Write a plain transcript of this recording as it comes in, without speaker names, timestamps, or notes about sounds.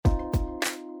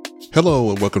Hello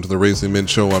and welcome to the Raising Men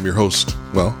Show. I'm your host.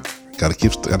 Well,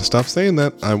 gotta stop saying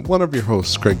that. I'm one of your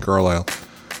hosts, Craig Carlisle.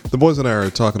 The boys and I are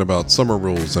talking about summer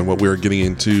rules and what we are getting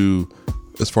into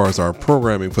as far as our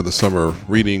programming for the summer: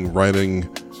 reading, writing,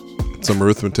 some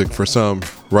arithmetic for some,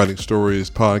 writing stories,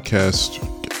 podcasts,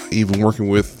 even working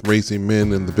with raising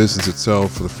men and the business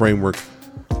itself for the framework.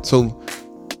 So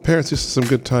parents, this is some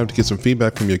good time to get some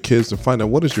feedback from your kids and find out,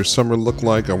 what does your summer look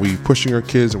like? Are we pushing our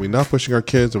kids? Are we not pushing our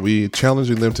kids? Are we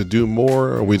challenging them to do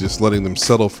more? Are we just letting them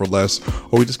settle for less?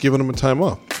 Or are we just giving them a time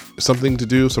off? Something to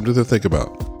do, something to think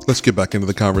about. Let's get back into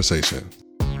the conversation.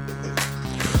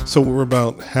 So we're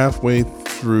about halfway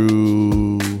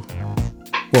through,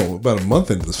 about a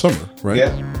month into the summer, right?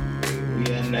 Yeah,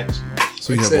 next month.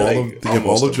 So you have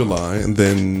all of July, and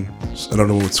then I don't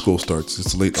know when school starts.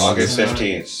 It's late August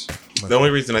 15th. The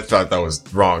only reason I thought that was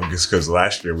wrong is because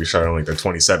last year we started on like the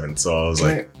 27th, so I was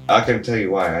like, I can tell you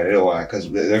why. I know why,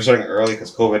 because they're starting early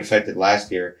because COVID affected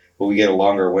last year, but we get a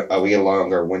longer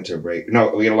winter break. No,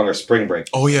 we get a longer spring break.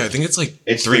 oh yeah, I think it's like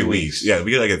 3 weeks. Yeah,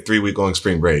 we get like a 3 week long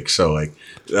spring break, so like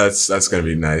that's gonna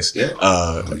be nice. Yeah.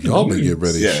 Y'all may get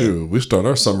ready. Yeah. Shoot, we start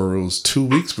our summer rules 2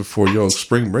 weeks before y'all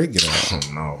spring break get out.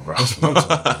 Oh no, bro.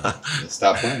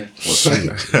 Stop playing.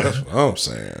 That's what I'm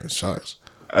saying. Shucks.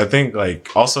 I think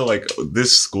like also like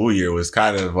this school year was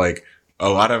kind of like a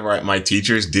lot of my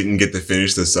teachers didn't get to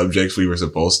finish the subjects we were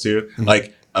supposed to. Mm-hmm.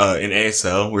 Like in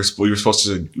ASL, we were supposed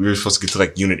to get to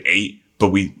like unit 8,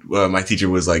 but my teacher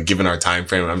was like given our time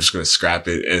frame, and I'm just gonna scrap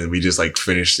it, and we just like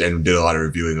finished and did a lot of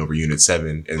reviewing over unit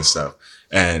 7 and stuff.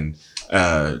 And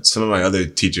some of my other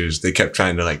teachers, they kept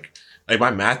trying to like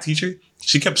my math teacher,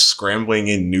 she kept scrambling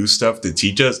in new stuff to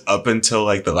teach us up until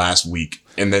like the last week.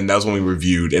 And then that was when we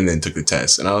reviewed and then took the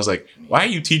test. And I was like, why are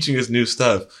you teaching us new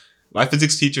stuff? My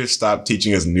physics teacher stopped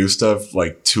teaching us new stuff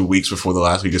like 2 weeks before the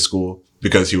last week of school,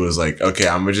 because he was like, okay,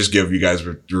 I'm going to just give you guys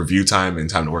review time and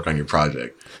time to work on your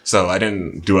project. So I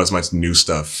didn't do as much new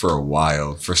stuff for a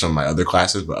while for some of my other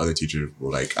classes, but other teachers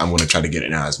were like, I'm going to try to get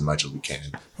it out as much as we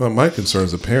can. Well, my concern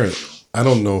as a parent, I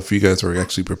don't know if you guys are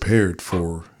actually prepared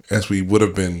for, as we would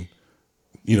have been,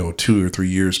 2 or 3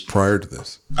 years prior to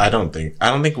this. I don't think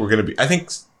we're going to be, I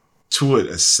think to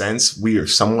a sense we are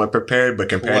somewhat prepared, but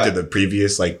compared to the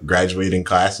previous like graduating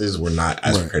classes, we're not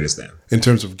as prepared as them. In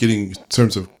terms of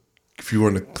if you were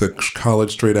in the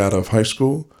college straight out of high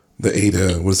school, the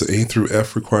A through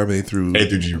F requirement, A through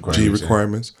G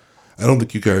requirements. Yeah. I don't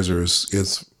think you guys are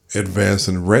as advanced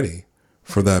and ready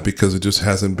for that, because it just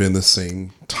hasn't been the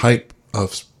same type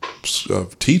of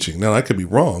teaching. Now, I could be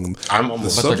wrong. They're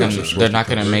not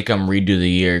going to make them redo the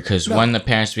year, because when the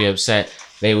parents be upset,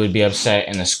 they would be upset,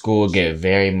 and the school would get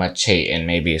very much hate, and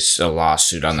maybe a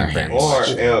lawsuit on their hands. Or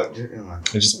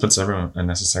it just puts everyone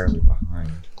unnecessarily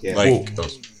behind. Yeah.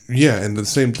 Yeah, and the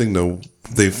same thing though.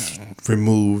 They've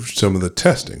removed some of the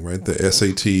testing, right? The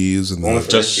SATs and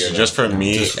just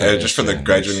for the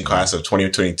graduating class of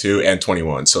 2022 and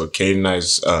 21. So Kate and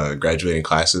I's graduating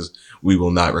classes, we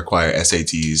will not require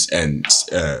SATs and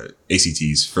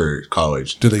ACTs for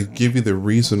college. Do they give you the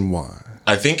reason why?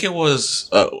 I think it was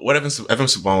what Evan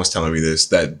Saban was telling me this,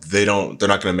 that they're not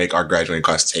going to make our graduating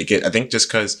class take it. I think just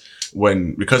because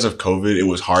of COVID, it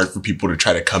was hard for people to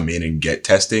try to come in and get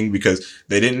testing, because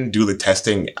they didn't do the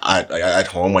testing at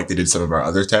home like they did some of our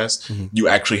other tests. Mm-hmm. You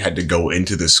actually had to go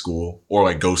into the school or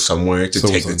like go somewhere to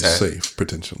take the test. Safe,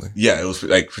 potentially. Yeah, it was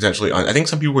like potentially I think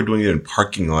some people were doing it in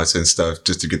parking lots and stuff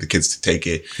just to get the kids to take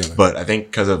it. But I think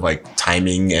because of like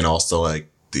timing and also like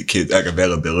the kids like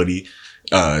availability,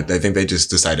 I think they just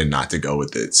decided not to go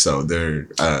with it. So they're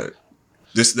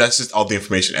that's just all the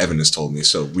information Evan has told me.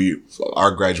 So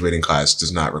our graduating class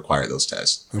does not require those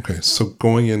tests. Okay, so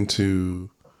going into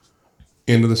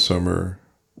the summer,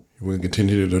 we're going to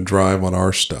continue to drive on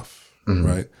our stuff, mm-hmm.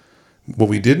 right? What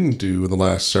we didn't do in the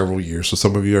last several years, so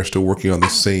some of you are still working on the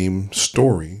same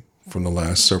story from the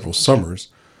last several summers.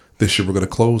 This year we're going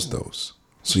to close those.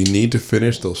 So you need to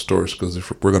finish those stories, because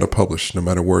if we're going to publish, no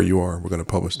matter where you are, we're going to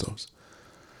publish those.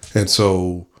 And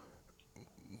so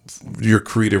your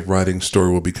creative writing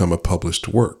story will become a published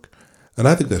work. And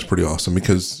I think that's pretty awesome,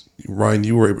 because Ryan,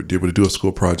 you were able to do a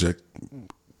school project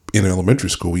in elementary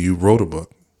school. You wrote a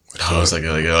book. I was like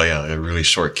a really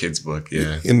short kids book.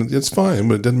 Yeah. And it's fine,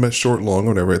 but it doesn't matter short, long, or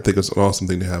whatever. I think it's an awesome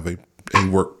thing to have a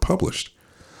work published.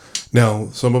 Now,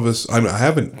 some of us, I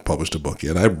haven't published a book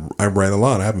yet. I ran a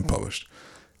lot. I haven't published.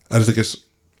 I just think it's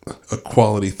a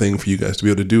quality thing for you guys to be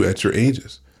able to do at your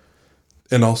ages.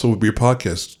 And also with your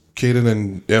podcast. Kaden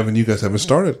and Evan, you guys haven't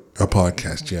started a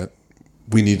podcast yet.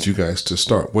 We need you guys to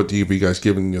start. Have you guys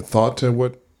given your thought to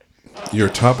what your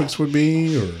topics would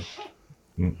be? Or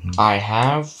I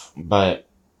have, but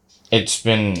It's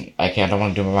been, I don't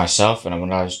want to do it myself, and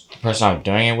the person I'm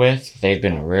doing it with, they've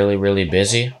been really, really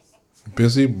busy.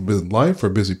 Busy with life or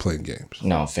busy playing games?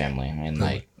 No, family and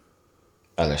like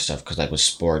other stuff, because like with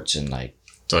sports and like.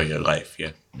 So your life,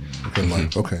 yeah. Okay,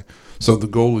 life. Okay. So the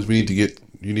goal is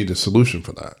you need a solution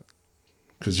for that,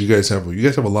 because you guys have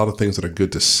a lot of things that are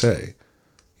good to say,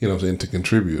 and to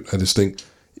contribute. I just think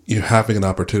you having an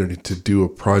opportunity to do a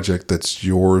project that's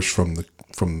yours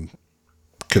from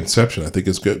conception, I think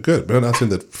is good. But I'm not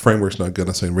saying that framework's not good. I'm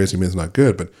not saying Raising Men's not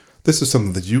good, but this is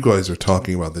something that you guys are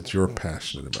talking about that you're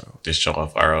passionate about. Just show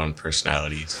off our own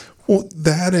personalities. Well,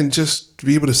 that, and just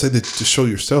be able to say that, to show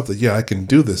yourself that, yeah, I can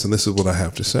do this, and this is what I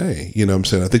have to say. You know what I'm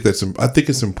saying? I think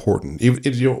it's important. Even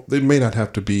it may not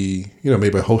have to be,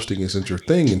 maybe hosting isn't your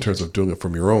thing in terms of doing it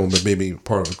from your own, but maybe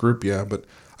part of a group, yeah. But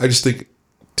I just think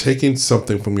taking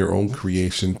something from your own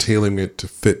creation, tailoring it to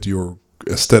fit your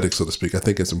aesthetic, so to speak, I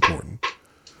think it's important.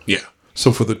 Yeah.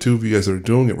 So for the two of you guys that are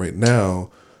doing it right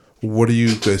now, what do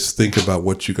you guys think about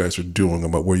what you guys are doing,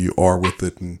 about where you are with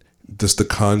it, and just the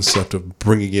concept of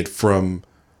bringing it from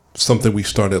something we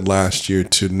started last year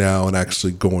to now and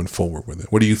actually going forward with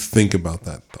it? What do you think about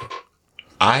that, though?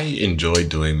 I enjoy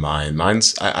doing mine.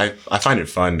 I find it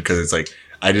fun because it's like,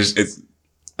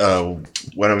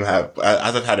 when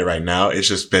as I've had it right now, it's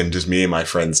just been me and my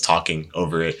friends talking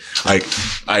over it. Like,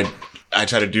 I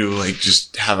try to do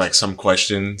just have some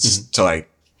questions to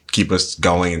keep us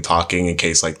going and talking in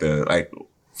case I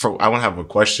want to have a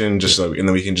question and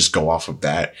then we can just go off of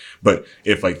that. But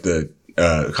if the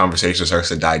conversation starts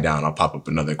to die down, I'll pop up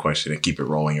another question and keep it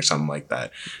rolling or something like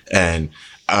that. And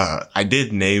I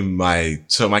did name my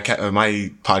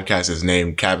podcast is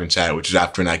named Cabin Chat, which is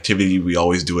after an activity we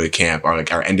always do at camp, or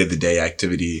our end of the day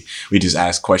activity. We just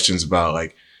ask questions about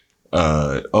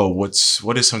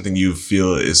what is something you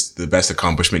feel is the best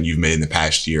accomplishment you've made in the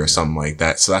past year or something like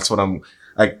that. So that's what I'm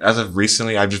as of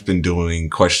recently, I've just been doing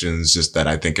questions just that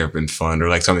I think have been fun,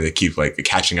 or something to keep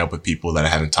catching up with people that I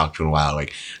haven't talked to in a while.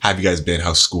 Have you guys been?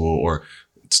 How's school? Or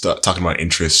talking about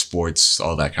interests, sports,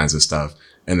 all that kinds of stuff.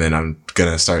 And then I'm going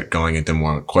to start going into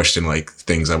more question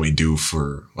things that we do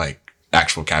for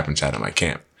actual Cabin Chat at my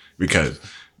camp, because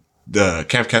the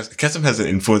camp has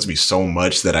influenced me so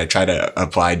much that I try to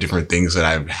apply different things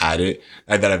that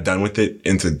that I've done with it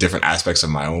into different aspects of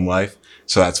my own life.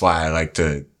 So that's why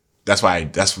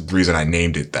that's the reason I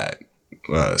named it that.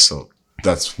 So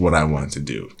that's what I wanted to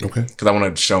do. Okay. Cause I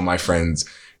want to show my friends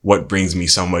what brings me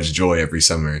so much joy every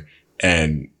summer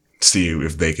and see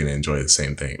if they can enjoy the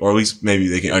same thing, or at least maybe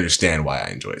they can understand why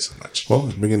I enjoy it so much.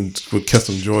 Well, bringing with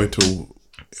Kesem Joy to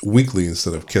weekly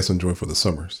instead of Kesem Joy for the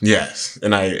summers. Yes.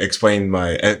 And I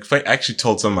actually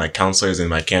told some of my counselors and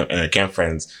my camp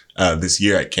friends, this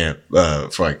year at camp,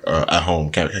 at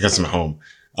home, Kesem at home.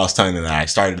 I was telling them that I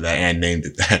started that and named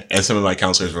it that. And some of my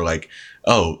counselors were like,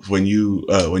 oh, when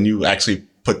you actually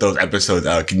put those episodes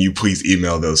out, can you please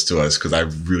email those to us? Cause I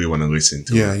really want to listen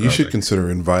to it. Yeah, you should consider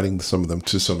inviting some of them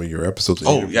to some of your episodes.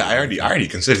 Oh yeah, I already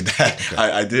considered that.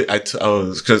 Okay. I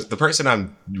was, cause the person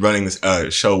I'm running this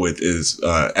show with is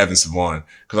Evan Savon.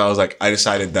 Cause I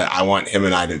decided that I want him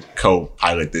and I to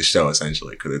co-pilot this show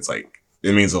essentially. Cause it's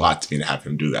it means a lot to me to have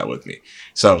him do that with me.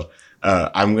 So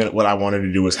what I wanted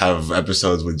to do was have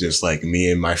episodes with just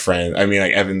me and my friend. I mean,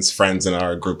 Evan's friends and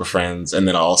our group of friends. And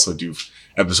then I'll also do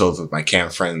episodes with my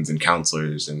camp friends and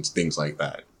counselors and things like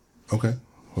that. Okay.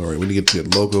 All right. We need to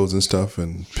get logos and stuff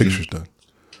and pictures done.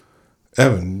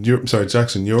 Evan,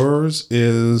 Jackson, yours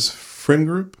is friend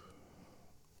group?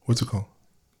 What's it called?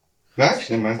 No,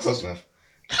 actually, man, close enough.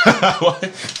 What?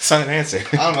 That's not an answer.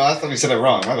 I don't know. I thought we said it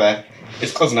wrong. My bad.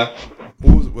 It's close enough.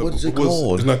 What's it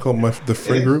called? It's not called the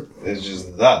friend group? It's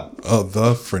just the. Oh,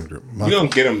 the friend group. You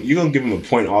gonna give him a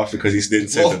point off because he didn't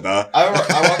say the. I walked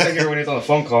out here when he was on the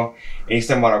phone call and he's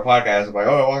talking about our podcast. I'm like,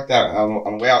 I walked out.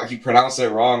 On the way out, he pronounced it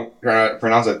wrong.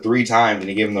 Pronounced it 3 times and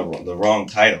he gave him the wrong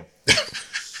title. I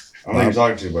don't know who you're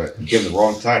talking to, but he gave him the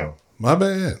wrong title. My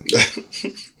bad.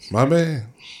 My bad.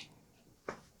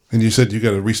 And you said you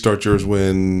got to restart yours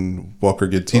when Walker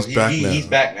gets. He's back now. He's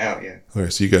back now, yeah. All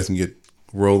right, so you guys can get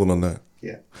rolling on that.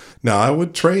 Yeah. Now, I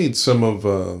would trade some of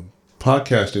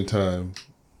podcasting time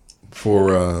for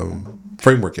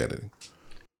framework editing.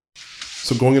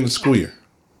 So going into school year.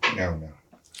 No.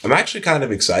 I'm actually kind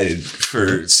of excited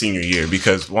for senior year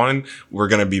because one, we're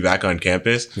going to be back on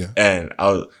campus, and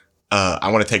I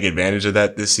want to take advantage of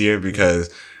that this year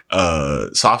because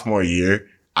sophomore year,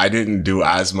 I didn't do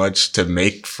as much to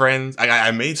make friends. I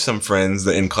made some friends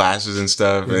in classes and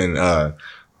stuff, and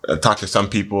talked to some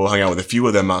people, hung out with a few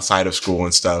of them outside of school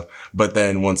and stuff. But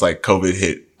then once COVID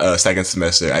hit second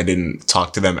semester, I didn't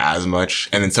talk to them as much,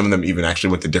 and then some of them even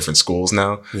actually went to different schools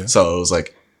now. Yeah. So it was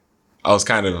I was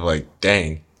kind of like,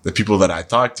 dang, the people that I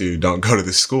talk to don't go to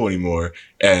this school anymore.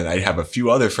 And I have a few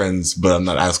other friends, but I'm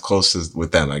not as close as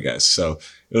with them, I guess. So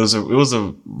it was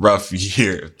a rough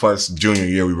year. Plus junior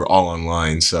year, we were all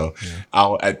online. So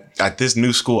at this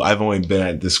new school, I've only been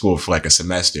at this school for like a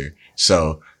semester.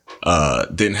 So,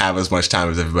 didn't have as much time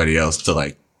as everybody else to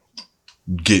like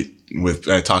get with,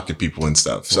 talk to people and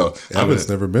stuff. So Evan's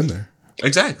never been there.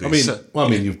 Exactly. I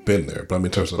mean, you've been there, but I mean,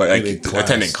 in terms of like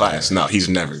attending class. No, he's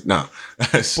never. No.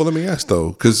 Well, let me ask though,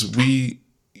 because we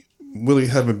really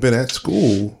haven't been at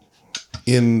school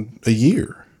in a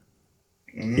year.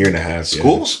 Year and a half.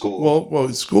 School. Well,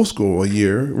 it's school a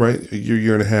year, right?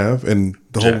 Year and a half, and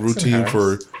the whole routine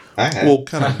for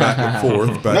kind of back and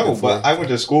forth. But I went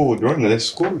to school during this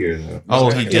school year though.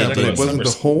 Oh, he did. Yeah, but it wasn't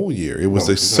the whole year. It was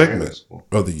a segment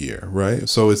of the year, right?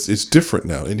 So it's different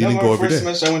now, and you didn't go every day. First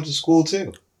semester I went to school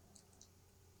too.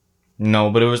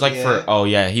 No, but it was like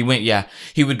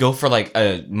he would go for like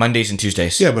Mondays and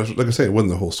Tuesdays. Yeah, but like I said, it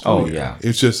wasn't the whole school year. Yeah.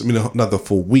 It's just, I mean, not the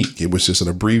full week. It was just an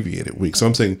abbreviated week. So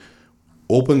I'm saying,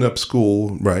 open up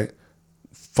school, right?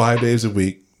 5 days a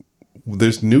week.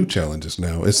 There's new challenges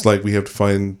now. It's like we have to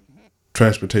find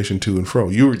transportation to and fro.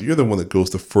 You're the one that goes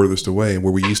the furthest away,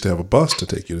 where we used to have a bus to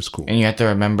take you to school. And you have to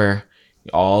remember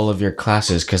all of your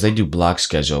classes because they do block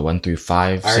schedule 1 through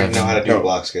 5. I already know how to do a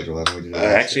block schedule. I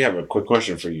actually have a quick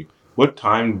question for you.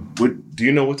 Do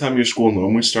you know what time your school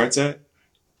normally starts at?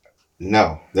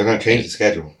 No, they're going to change the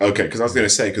schedule. Okay, because I was going to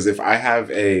say, because if I have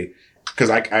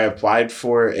because I applied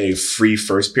for a free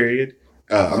first period.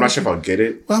 I'm not sure if I'll get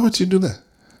it. Why would you do that?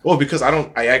 Well, because I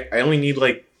only need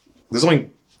there's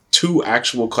only 2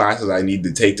 actual classes I need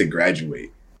to take to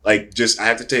graduate. I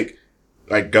have to take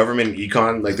government and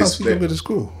econ. How's he going to get to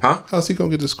school? Huh? How's he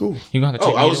going to get to school?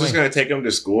 I was just going to take him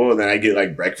to school, and then I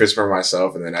get breakfast for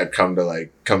myself, and then I'd come back.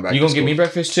 You going to give me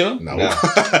breakfast too? No.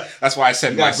 That's why I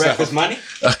said got breakfast money.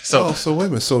 So wait a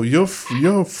minute. So your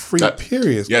free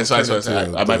periods? Yeah, so that's what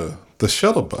I said. The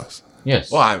shuttle bus.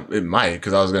 Yes. Well, it might,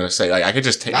 because I was gonna say I could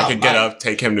just I could get up,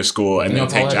 take him to school, and then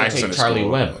take Jackson to Charlie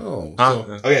school. Webb.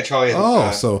 Charlie.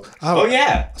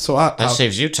 That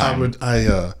saves you time.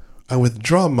 I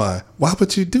withdraw my. Why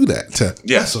would you do that?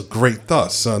 That's a great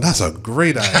thought, son. That's a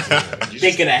great idea.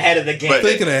 Thinking ahead of the game.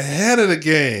 Thinking ahead of the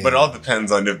game. But it all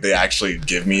depends on if they actually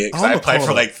give me it. Because I applied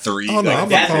for 3. Oh no, I'm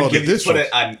gonna call the district.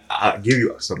 I'll give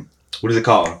you some. What is it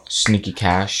called? Sneaky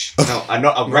cash. No, I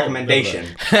know a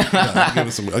recommendation.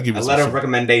 I'll give you a letter of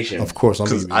recommendation. Of course, I'm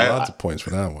giving you lots of points for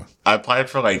that one. I applied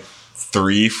for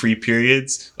 3 free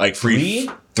periods, free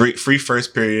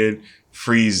first period,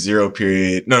 free 0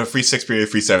 period, no, free 6th period,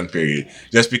 free 7th period.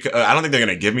 Just because I don't think they're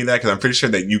gonna give me that, because I'm pretty sure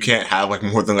that you can't have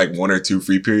more than 1 or 2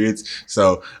 free periods.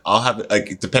 So I'll have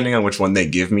depending on which one they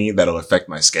give me, that'll affect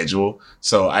my schedule.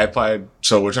 So I applied.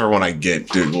 So whichever one I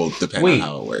get, will depend on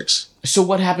how it works. So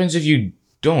what happens if you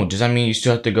don't? Does that mean you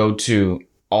still have to go to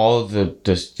all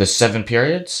the 7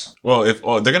 periods?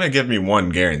 Well, they're gonna give me 1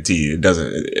 guarantee, it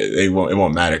doesn't. It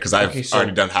won't matter, because I've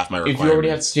already done half my requirements. If you already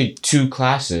have to take 2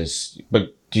 classes,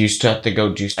 but do you still have to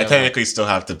go? I technically still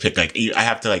have to pick I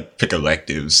have to pick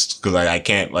electives, because I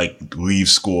can't leave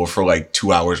school for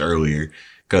 2 hours earlier,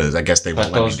 because I guess they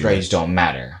won't. But those grades don't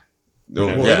matter.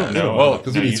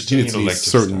 Because you need a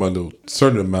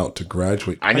certain amount to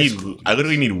graduate. I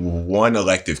literally need 1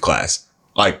 elective class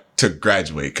to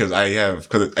graduate, because I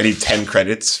need 10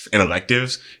 credits in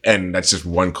electives, and that's just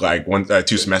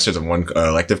 2 semesters of 1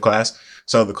 elective class.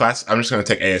 So the class, I'm just going to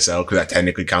take ASL, because that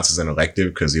technically counts as an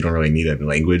elective, because you don't really need a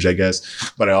language, I guess.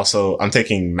 But I'm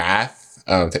taking math,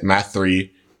 math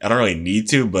 3. I don't really need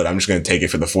to, but I'm just going to take it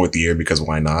for the 4th year, because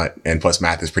why not? And plus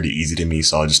math is pretty easy to me,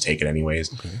 so I'll just take it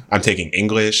anyways. Okay. I'm taking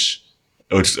English,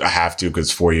 which I have to because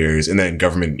it's 4 years, and then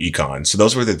government and econ. So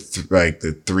those were the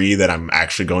 3 that I'm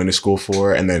actually going to school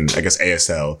for, and then I guess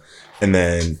ASL. And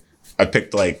then I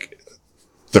picked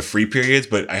the free periods,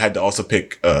 but I had to also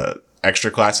pick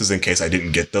extra classes in case I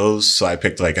didn't get those. So I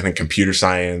picked I think computer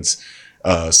science,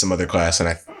 some other class, and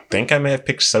I think I may have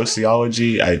picked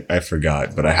sociology. I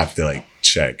forgot, but I have to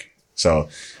check. So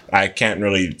I can't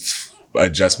really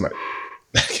adjust my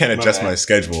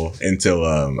schedule until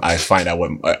I find out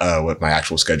what my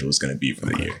actual schedule is going to be for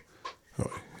the year.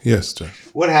 Oh, yes,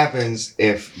 Jeff. What happens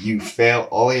if you fail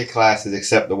all your classes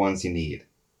except the ones you need?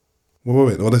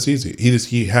 Wait. Well, that's easy.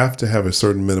 He have to have a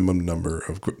certain minimum number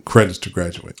of credits to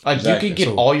graduate. You can get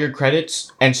all your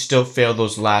credits and still fail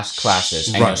those last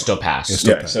classes, and you'll still pass.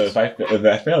 So if I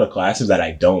fail the classes that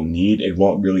I don't need, it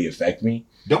won't really affect me.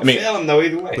 Don't fail him though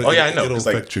either way. I know. It'll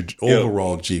affect your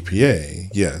overall GPA,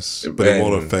 yes, but it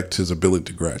won't affect his ability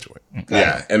to graduate.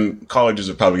 Yeah, and colleges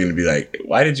are probably going to be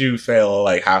why did you fail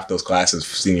half those classes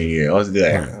for senior year? I was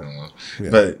I don't know. Yeah.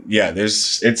 But yeah,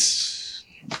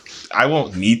 I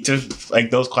won't need to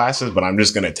like those classes, but I'm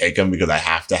just gonna take them because I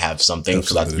have to have something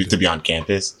to be on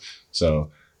campus.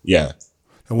 So yeah.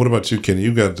 And what about you, Kenny?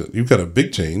 You've got a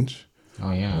big change.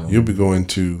 Oh yeah. You'll be going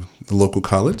to the local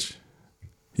college.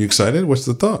 You excited? What's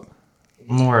the thought?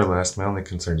 More or less. My only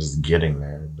concern is getting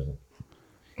there, but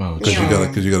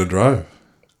Because you gotta drive.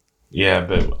 yeah,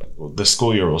 but the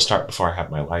school year will start before I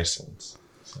have my license.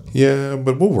 So. Yeah,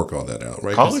 but we'll work all that out,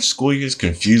 right? College school years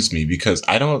confuse me because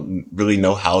I don't really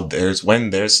know when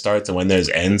theirs starts and when theirs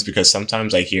ends, because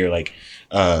sometimes I hear like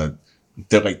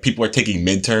that like people are taking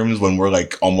midterms when we're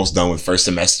like almost done with first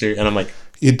semester, and I'm like,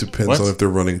 It depends what? on if they're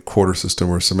running quarter system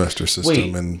or semester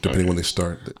system, Wait. and depending when they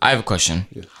start. I have a question.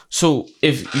 Yeah. So,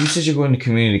 if you said you're going to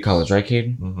community college, right,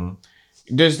 Caden? Mm-hmm.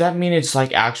 Does that mean it's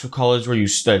like actual college where you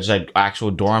study, it's like actual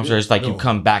dorms, or it's like you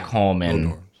come back home and? No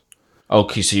dorms.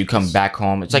 Okay, so you come back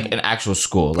home. It's like an actual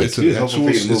school. Like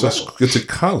It's a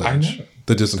college I know.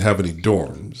 that doesn't have any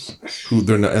dorms.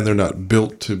 They're not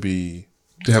built to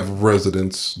have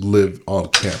residents live on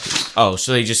campus. oh,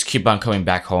 so they just keep on coming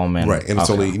back home and Right, and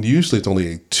it's usually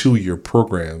a 2-year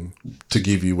program to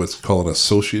give you what's called an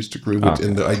associate's degree.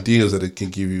 And the idea is that it can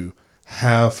give you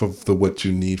half of what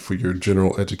you need for your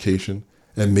general education,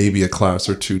 and maybe a class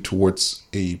or two towards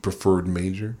a preferred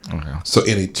major. Okay. So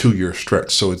in a 2-year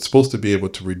stretch. So it's supposed to be able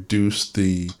to reduce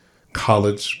the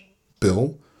college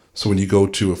bill. So when you go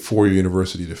to a 4-year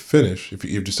university to finish, if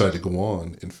you decide to go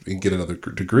on and get another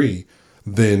degree,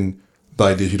 then the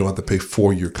idea is you don't have to pay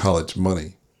 4-year college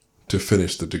money to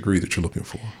finish the degree that you're looking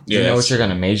for. Do you know what you're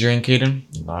gonna major in,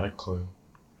 Caden? Not a clue.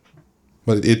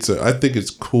 But I think it's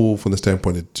cool from the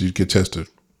standpoint that you get a chance to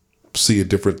see a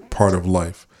different part of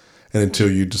life. And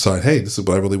until you decide, hey, this is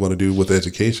what I really want to do with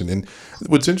education. And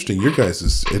what's interesting, your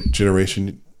guys'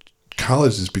 generation,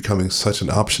 college is becoming such an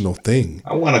optional thing.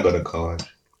 I want to go to college.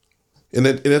 And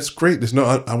that's great. We're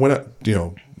not,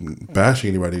 bashing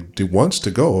anybody who wants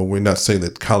to go. We're not saying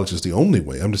that college is the only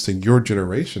way. I'm just saying your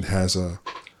generation has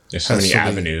There's so many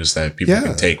avenues that people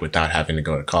can take without having to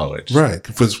go to college. Right.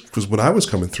 Because when I was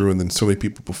coming through, and then so many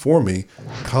people before me,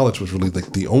 college was really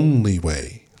like the only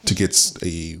way to get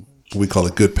we call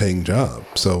a good paying job.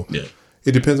 So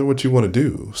it depends on what you want to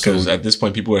do. Because at this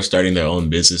point, people are starting their own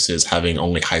businesses having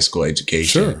only high school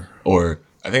education. Sure. Or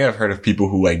I think I've heard of people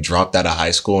who like dropped out of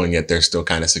high school and yet they're still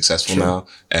kind of successful now.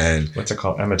 And what's it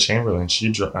called? Emma Chamberlain.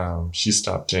 She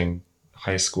stopped doing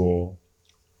high school,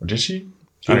 or did she?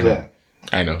 Who's that?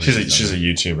 I know She's a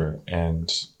YouTuber, and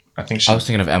I think I was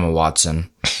thinking of Emma Watson.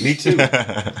 Me too.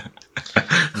 I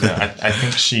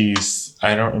think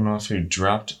I don't know if she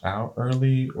dropped out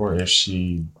early or if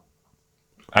she,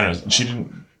 I don't know. She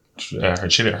didn't.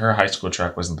 Her high school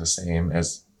track wasn't the same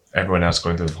as everyone else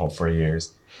going through the whole 4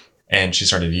 years, and she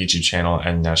started a YouTube channel,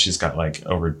 and now she's got like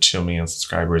over 2 million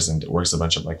subscribers and works a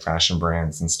bunch of like fashion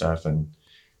brands and stuff.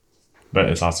 But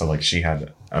it's also like she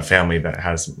had a family that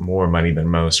has more money than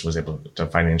most, was able to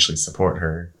financially support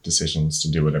her decisions to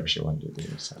do whatever she wanted to do.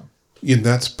 So. And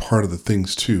that's part of the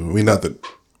things too. I mean, not that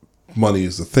money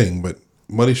is the thing, but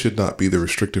money should not be the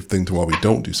restrictive thing to why we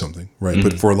don't do something, right? Mm-hmm.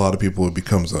 But for a lot of people, it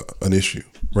becomes an issue,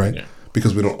 right? Yeah.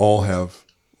 Because we don't all have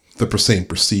the same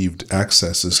perceived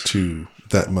accesses to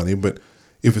that money. But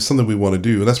if it's something we want to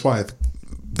do, that's why I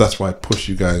push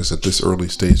you guys at this early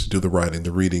stage to do the writing,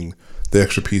 the reading, the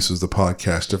extra pieces, the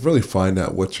podcast, to really find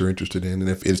out what you're interested in. And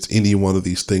if it's any one of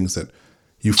these things that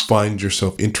you find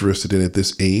yourself interested in at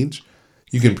this age,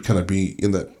 you can kind of be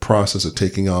in that process of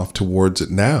taking off towards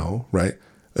it now, right?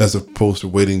 As opposed to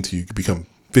waiting till you become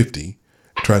 50,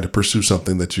 trying to pursue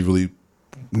something that you really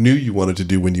knew you wanted to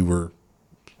do when you were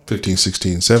 15,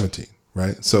 16, 17,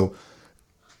 right? So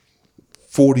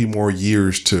 40 more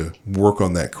years to work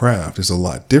on that craft is a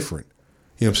lot different.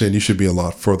 You know what I'm saying? You should be a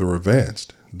lot further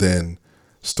advanced than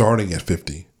starting at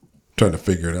 50, trying to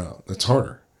figure it out. That's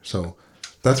harder. So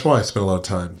that's why I spend a lot of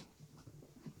time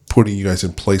putting you guys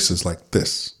in places like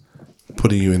this,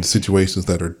 putting you in situations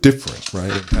that are different,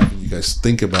 right? And having you guys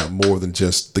think about more than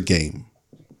just the game,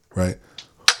 right?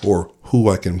 Or who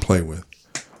I can play with.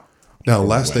 Now,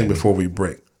 last thing before we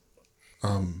break.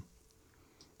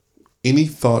 Any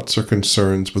thoughts or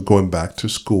concerns with going back to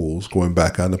schools, going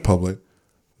back out in the public,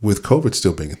 with COVID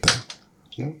still being a thing?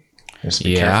 Yeah. Just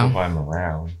be careful while I'm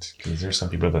around, because there's some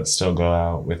people that still go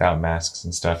out without masks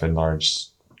and stuff in large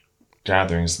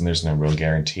gatherings, and there's no real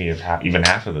guarantee of even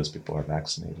half of those people are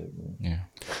vaccinated. Yeah.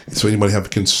 So anybody have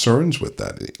concerns with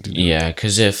that? Yeah,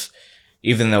 because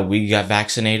even though we got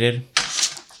vaccinated,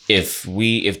 if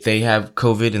they have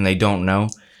COVID and they don't know,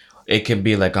 it could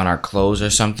be like on our clothes or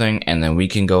something, and then we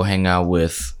can go hang out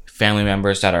with family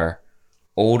members that are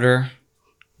older.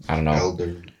 I don't know.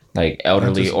 like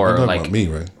elderly I'm or talking like about me,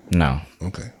 right? no,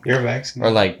 Okay. You're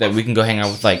vaccinated. or like that we can go hang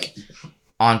out with like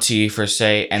auntie for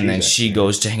say, and then she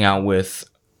goes to hang out with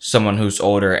someone who's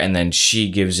older, and then she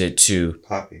gives it to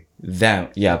Poppy. them.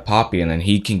 Yeah, Poppy, and then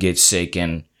he can get sick,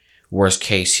 and worst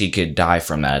case he could die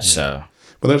from that. So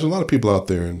But there's a lot of people out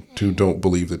there who don't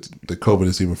believe that the COVID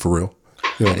is even for real.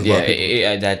 You know, there's a lot of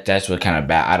people- that's what kind of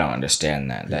bad. I don't understand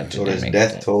that. That So didn't this make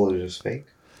death sense. toll is just fake.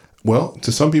 Well,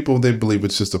 to some people, they believe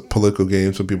it's just a political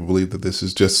game. Some people believe that this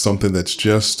is just something that's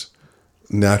just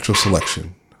natural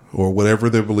selection or whatever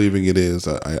they're believing it is.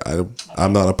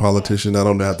 I'm not a politician. I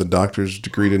don't have the doctor's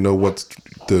degree to know what's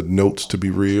the notes to be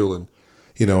real. And,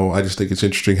 you know, I just think it's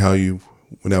interesting how you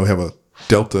now have a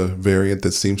Delta variant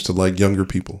that seems to like younger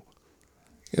people.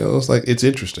 You know, it's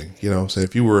interesting. You know, so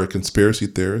if you were a conspiracy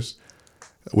theorist,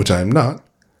 which I am not,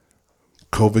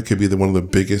 COVID could be one of the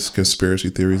biggest conspiracy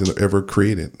theories ever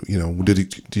created. You know,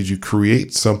 did you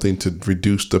create something to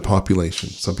reduce the population?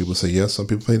 Some people say yes. Some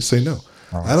people say no.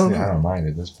 I don't know. I don't mind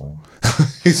at this point.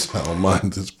 I don't mind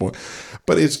at this point.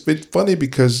 But it's funny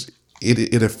because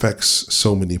it affects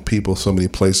so many people, so many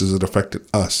places. It affected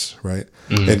us, right?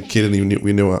 And Kid,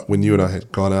 we knew when you and I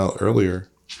had gone out earlier,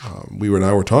 we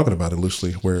were talking about it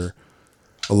loosely, where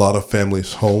a lot of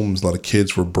families' homes, a lot of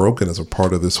kids were broken as a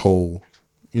part of this whole,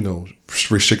 you know,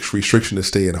 restriction to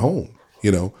stay at home,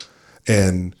 you know,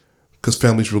 and because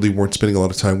families really weren't spending a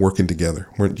lot of time working together,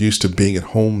 weren't used to being at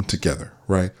home together,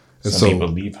 right? And Some people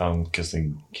leave home because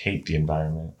they hate the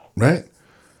environment. right.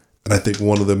 And I think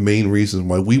one of the main reasons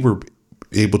why we were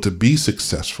able to be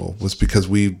successful was because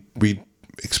we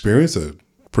experienced a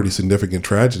pretty significant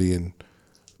tragedy in,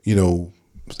 you know,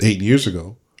 8 years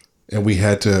ago, and we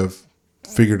had to have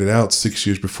figured it out 6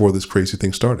 years before this crazy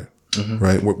thing started.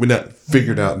 Right? We're not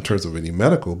figured out in terms of any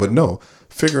medical, but no,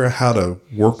 figure out how to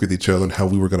work with each other and how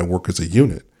we were going to work as a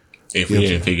unit. If we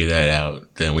didn't figure that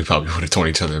out, then we probably would have torn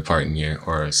each other apart in here,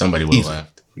 or somebody would have Easy.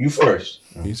 left. You first.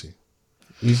 Easy.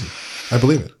 I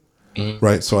believe it.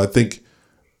 Right? So I think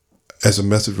as a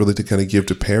message really to kind of give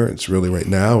to parents really right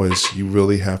now is you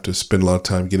really have to spend a lot of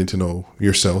time getting to know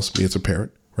yourselves, me as a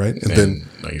parent, right? And then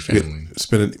know your family. You got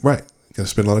to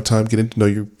spend a lot of time getting to know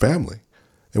your family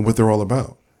and what they're all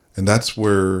about. And that's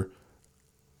where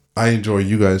I enjoy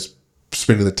you guys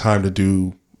spending the time to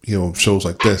do, you know, shows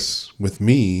like this with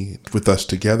me, with us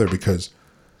together, because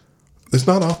it's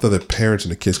not often that parents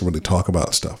and the kids can really talk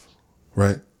about stuff,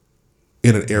 right?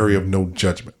 In an area of no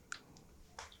judgment,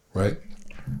 right?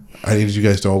 I need you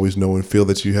guys to always know and feel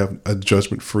that you have a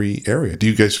judgment-free area. Do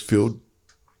you guys feel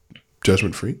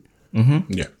judgment-free?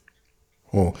 Yeah.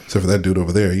 Well, except for that dude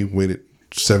over there. He waited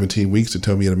 17 weeks to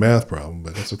tell me he had a math problem,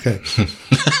 but that's okay.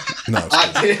 No,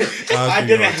 I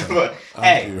didn't have a,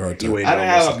 hey, I didn't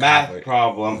have a math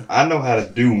problem. I know how to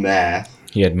do math.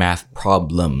 He had math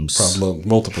problems.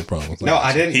 multiple problems. No,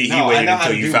 I didn't. He no, I waited know how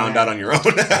until to you do found math. out on your own.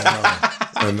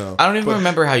 I know. I don't even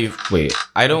remember how you wait.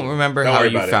 I don't remember Don't how worry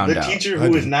you about it. found The out. teacher I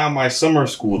who do. is now my summer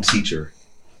school teacher.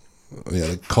 Yeah,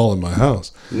 they call in my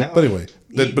house. No, But anyway,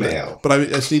 email. but I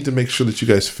just need to make sure that you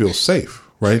guys feel safe,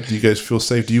 right? Do you guys feel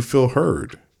safe? Do you feel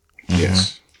heard?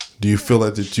 Yes. Do you feel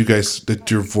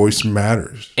that your voice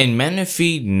matters? In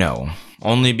Menifee, no.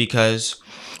 Only because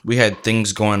we had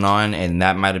things going on, and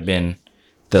that might have been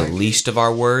the least of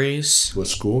our worries. With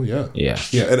school, yeah. Yeah.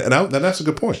 Yeah, and that's a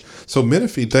good point. So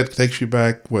Menifee, that takes you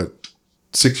back,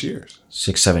 6 years?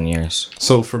 6-7 years.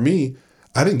 So for me,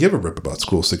 I didn't give a rip about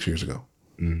school 6 years ago.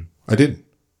 I didn't.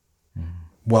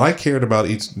 What I cared about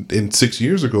in 6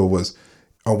 years ago was,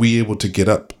 are we able to get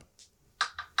up?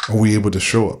 Are we able to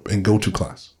show up and go to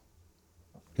class?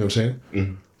 You know what I'm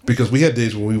saying? Because we had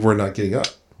days when we were not getting up.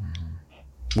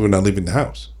 We were not leaving the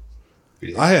house.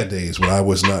 I had days when I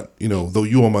was not, though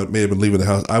you all may have been leaving the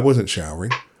house, I wasn't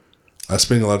showering. I was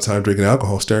spending a lot of time drinking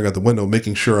alcohol, staring out the window,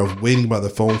 making sure I was waiting by the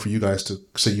phone for you guys to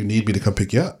say you need me to come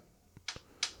pick you up. You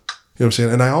know what I'm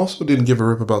saying? And I also didn't give a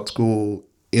rip about school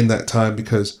in that time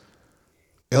because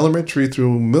elementary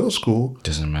through middle school,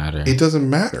 Doesn't matter. it doesn't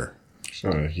matter.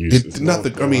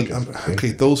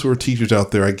 Okay, those who are teachers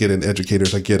out there, I get it, and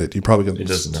educators, I get it. You probably gonna, It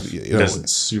doesn't. you It know, doesn't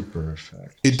super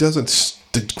affect. it doesn't.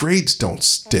 The grades don't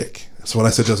stick. So when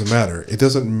I said doesn't matter, it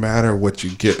doesn't matter what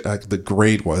you get the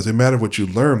grade wise. It matters what you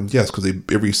learn. Yes, because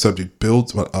every subject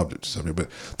builds but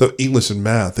the English and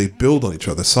math, they build on each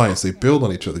other. Science, they build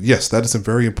on each other. Yes, that is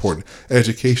very important.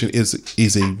 Education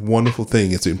is a wonderful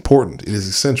thing. It's important. It is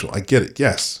essential. I get it.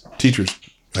 Yes, teachers,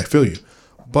 I feel you.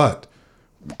 But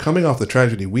coming off the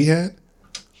tragedy we had,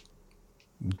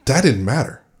 that didn't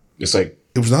matter. It's like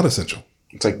It was not essential.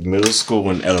 It's like middle school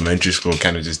and elementary school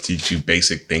kind of just teach you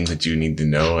basic things that you need to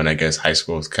know, and I guess high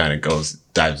school kind of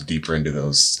dives deeper into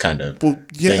those kind of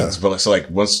things. But so like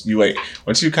once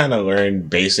you kind of learn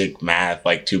basic math,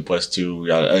 like 2 + 2,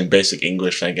 and basic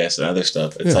English, I guess, and other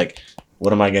stuff, it's like,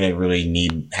 what am I gonna really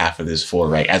need half of this for?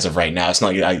 Right, as of right now, it's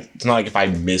not like if I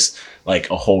miss like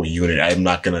a whole unit, I'm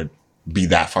not gonna be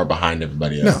that far behind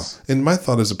everybody else. No, and my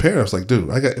thought as a parent, I was like, dude,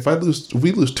 if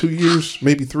we lose 2 years,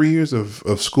 maybe 3 years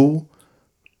of school.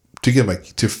 To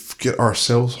get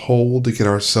ourselves whole, to get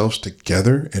ourselves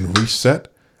together and reset,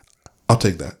 I'll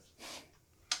take that. You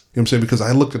know what I'm saying? Because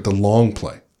I looked at the long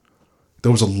play.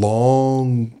 There was a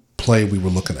long play we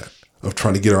were looking at of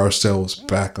trying to get ourselves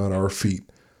back on our feet,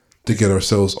 to get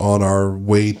ourselves on our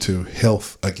way to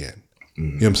health again. Mm-hmm. You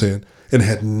know what I'm saying? And it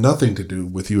had nothing to do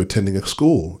with you attending a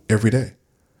school every day.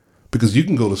 Because you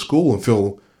can go to school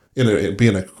and be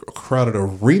in a crowded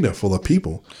arena full of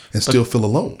people and still feel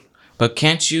alone. But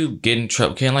can't you get in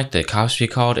trouble? Can't like the cops be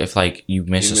called if like you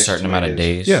miss a certain amount of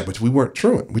days? Yeah, but we weren't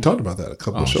truant. We talked about that a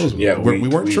couple of shows ago. Yeah, we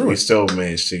weren't truant. We still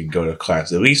managed to go to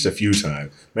class at least a few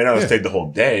times. May not take the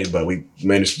whole day, but we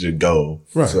managed to go.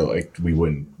 Right. So like we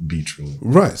wouldn't be truant.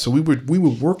 Right. So we were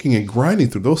working and grinding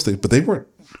through those things, but they weren't.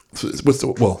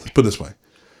 Well, put it this way: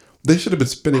 they should have been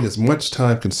spending as much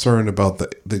time concerned about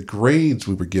the grades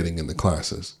we were getting in the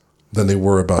classes than they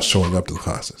were about showing up to the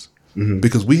classes,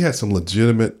 because we had some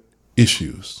legitimate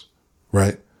issues,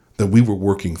 right, that we were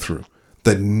working through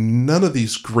that none of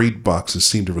these grade boxes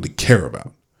seem to really care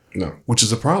about. No. Which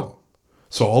is a problem.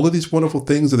 So all of these wonderful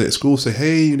things that at school say,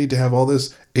 hey, you need to have all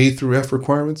this A through F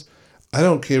requirements. I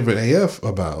don't care an AF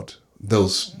about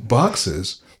those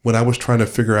boxes when I was trying to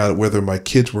figure out whether my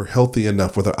kids were healthy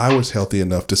enough, whether I was healthy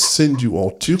enough to send you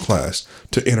all to class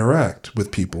to interact with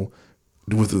people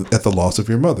at the loss of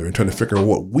your mother and trying to figure out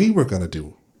what we were going to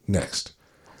do next.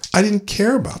 I didn't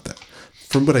care about that.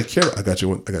 From what I care, I got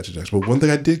you, Jackson. But one thing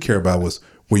I did care about was,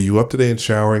 were you up today and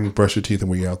showering, brush your teeth, and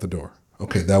were you out the door?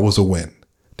 Okay, that was a win.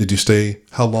 Did you stay?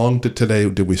 How long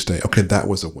did we stay? Okay, that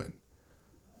was a win.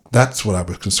 That's what I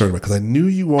was concerned about, because I knew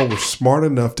you all were smart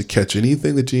enough to catch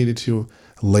anything that you needed to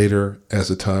later as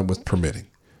the time was permitting.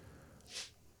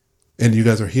 And you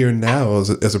guys are here now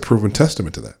as a proven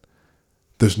testament to that.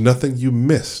 There's nothing you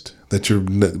missed that you're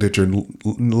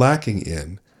lacking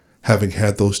in, having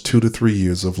had those 2 to 3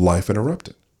 years of life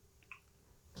interrupted,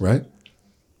 right?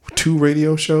 2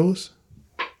 radio shows,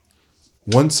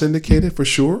 1 syndicated for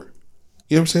sure.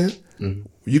 You know what I'm saying? Mm-hmm.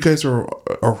 You guys are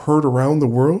heard around the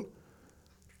world.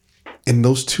 In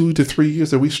those 2 to 3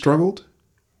 years that we struggled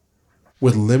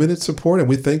with limited support, and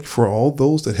we thank for all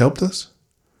those that helped us.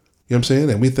 You know what I'm saying?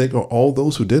 And we thank all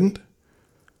those who didn't.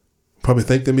 Probably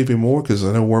thank them even more, because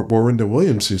I know Warrinda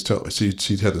Williams,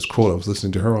 she had this quote. I was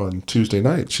listening to her on Tuesday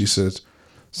night. She says,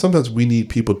 sometimes we need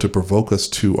people to provoke us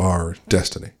to our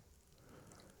destiny.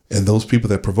 And those people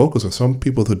that provoke us are some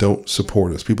people who don't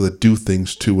support us, people that do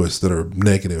things to us that are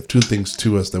negative, do things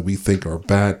to us that we think are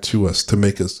bad to us, to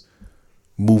make us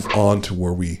move on to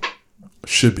where we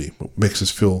should be. What makes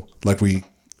us feel like we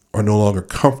are no longer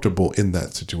comfortable in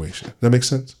that situation. Does that make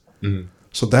sense? Mm-hmm.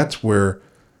 So that's where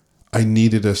I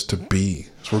needed us to be.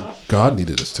 It's where God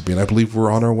needed us to be. And I believe we're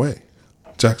on our way.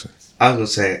 Jackson. I was going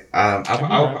to say,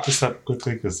 I'll wrap this up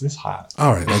quickly because it's hot.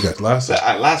 All right. I got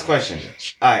last question.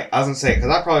 All right. I was going to say, because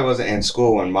I probably wasn't in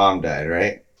school when Mom died,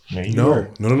 right?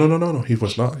 No. He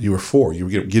was not. You were 4. You were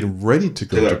getting ready to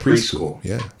go to preschool.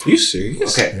 Yeah. Are you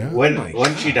serious? Okay. Yeah. When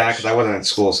did she die? Because I wasn't in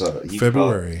school. So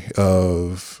February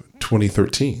of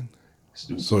 2013.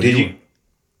 So did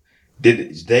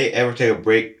they ever take a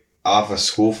break off of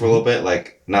school for a little bit,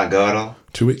 like not go at all?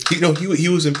 2 weeks. He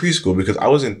was in preschool because I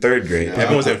was in 3rd grade.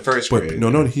 Evan was in 1st grade.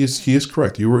 No, he is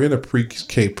correct. You were in a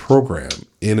pre-K program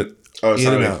in it. Oh, it's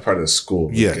not part of the school.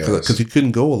 Yeah, because you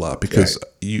couldn't go a lot because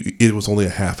it was only a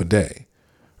half a day.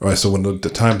 All right, so when the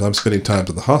times I'm spending time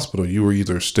at the hospital, you were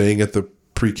either staying at the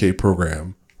pre-K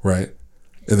program, right?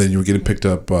 And then you were getting picked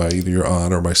up by either your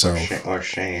aunt or myself.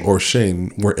 Or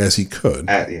Shane, whereas he could.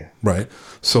 Yeah. Right?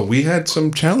 So we had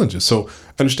some challenges. So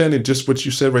understanding just what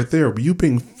you said right there, you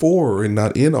being 4 and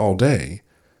not in all day,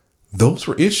 those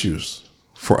were issues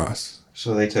for us.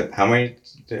 So they took, how long did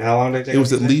they take? It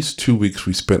was at least 2 weeks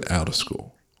we spent out of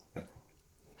school.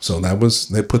 So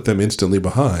they put them instantly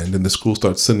behind, and the school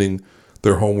starts sending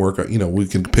their homework. We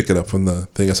can pick it up from the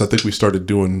thing. So I think we started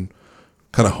doing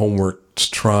kind of homework,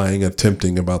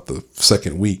 attempting about the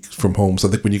 2nd week from home. So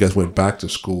I think when you guys went back to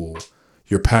school,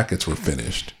 your packets were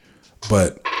finished.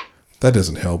 But that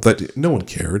doesn't help. No one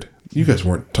cared. You guys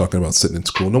weren't talking about sitting in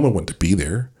school. No one wanted to be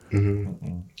there.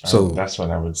 Mm-hmm. So that's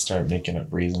when I would start making up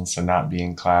reasons to not be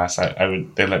in class.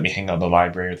 They let me hang out in the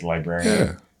library with the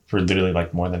librarian for literally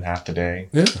like more than half the day.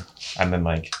 Yeah. And then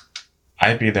like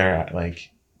I'd be there at like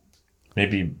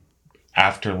maybe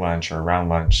after lunch or around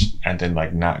lunch and then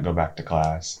like not go back to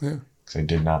class. Yeah. Because I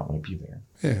did not want to be there.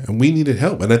 Yeah. And we needed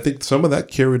help. And I think some of that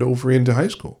carried over into high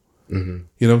school. Mm-hmm.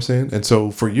 You know what I'm saying? And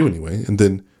so for you anyway, and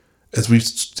then as we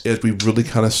really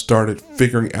kind of started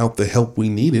figuring out the help we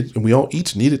needed, and we all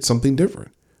each needed something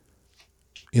different.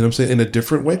 You know what I'm saying? In a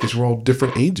different way, because we're all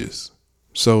different ages.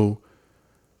 So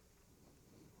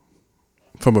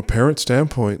from a parent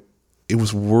standpoint, it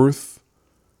was worth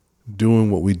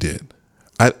doing what we did.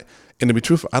 And to be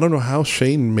truthful, I don't know how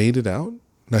Shane made it out.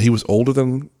 Now, he was older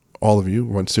than all of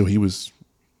you, until he was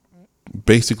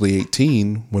basically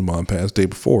 18 when Mom passed, day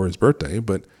before his birthday,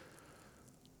 but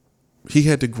he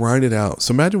had to grind it out.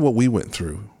 So imagine what we went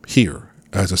through here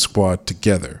as a squad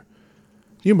together.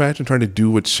 Can you imagine trying to do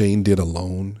what Shane did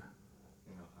alone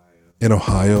in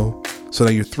Ohio? So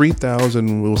now you're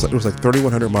 3,000, it was like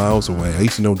 3,100 miles away. I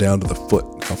used to know down to the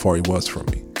foot how far he was from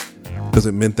me, because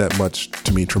it meant that much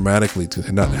to me traumatically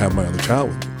to not have my other child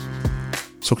with me.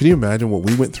 So can you imagine what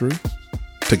we went through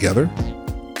together?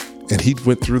 And he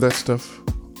went through that stuff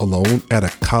alone at a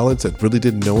college that really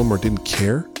didn't know him or didn't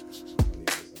care.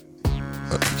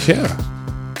 Yeah.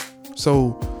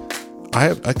 So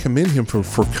I commend him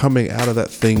for coming out of that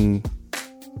thing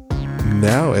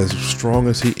now as strong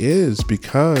as he is,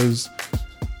 because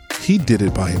he did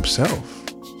it by himself.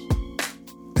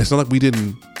 It's not like we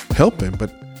didn't help him,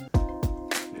 but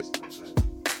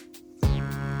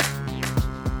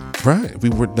right, we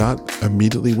were not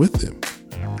immediately with him.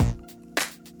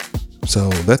 So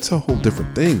that's a whole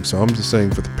different thing. So I'm just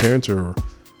saying, for the parents who are,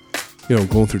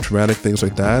 going through traumatic things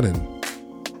like that, and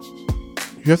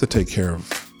you have to take care of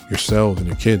yourselves and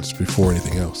your kids before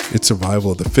anything else. It's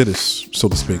survival of the fittest, so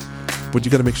to speak. But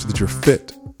you got to make sure that you're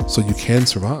fit so you can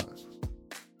survive.